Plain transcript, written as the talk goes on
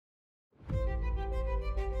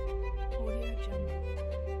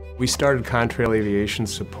We started Contrail Aviation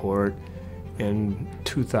Support in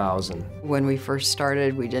 2000. When we first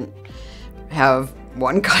started, we didn't have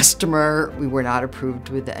one customer. We were not approved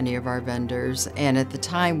with any of our vendors. And at the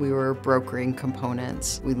time, we were brokering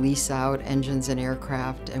components. We lease out engines and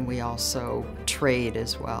aircraft, and we also trade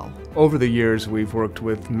as well. Over the years, we've worked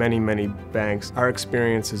with many, many banks. Our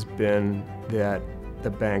experience has been that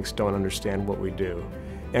the banks don't understand what we do.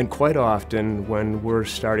 And quite often, when we're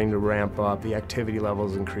starting to ramp up, the activity level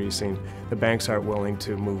is increasing, the banks aren't willing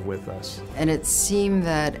to move with us. And it seemed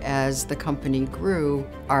that as the company grew,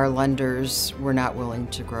 our lenders were not willing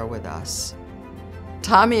to grow with us.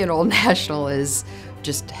 Tommy at Old National is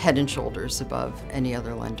just head and shoulders above any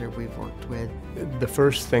other lender we've worked with. The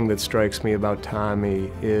first thing that strikes me about Tommy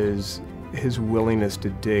is his willingness to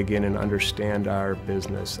dig in and understand our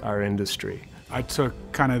business, our industry. I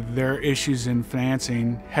took kind of their issues in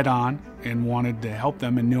financing head on and wanted to help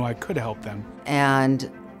them and knew I could help them. And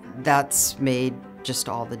that's made just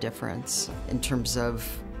all the difference in terms of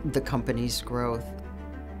the company's growth.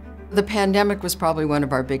 The pandemic was probably one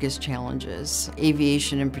of our biggest challenges.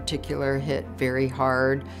 Aviation in particular hit very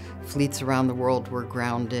hard. Fleets around the world were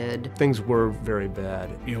grounded. Things were very bad.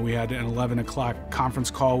 You know, we had an 11 o'clock conference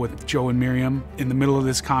call with Joe and Miriam. In the middle of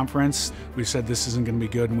this conference, we said this isn't going to be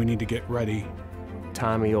good and we need to get ready.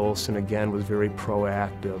 Tommy Olson, again, was very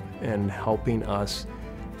proactive in helping us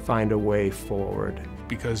find a way forward.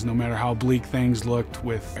 Because no matter how bleak things looked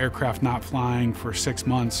with aircraft not flying for 6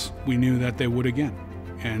 months, we knew that they would again.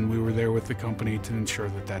 And we were there with the company to ensure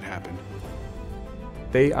that that happened.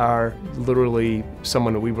 They are literally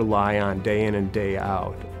someone that we rely on day in and day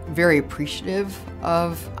out. Very appreciative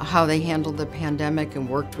of how they handled the pandemic and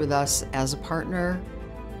worked with us as a partner.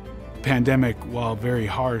 The pandemic, while very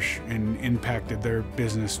harsh and impacted their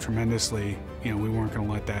business tremendously, we weren't going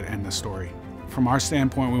to let that end the story. From our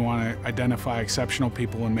standpoint, we want to identify exceptional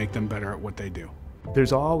people and make them better at what they do.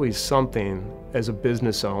 There's always something as a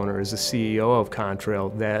business owner, as a CEO of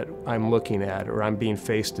Contrail, that I'm looking at or I'm being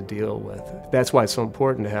faced to deal with. That's why it's so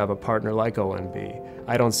important to have a partner like ONB.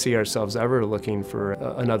 I don't see ourselves ever looking for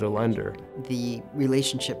another lender. The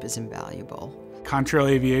relationship is invaluable. Contrail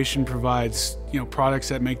Aviation provides products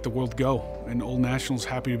that make the world go, and Old National's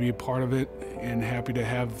happy to be a part of it and happy to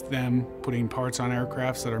have them putting parts on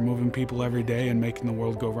aircrafts that are moving people every day and making the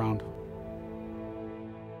world go round.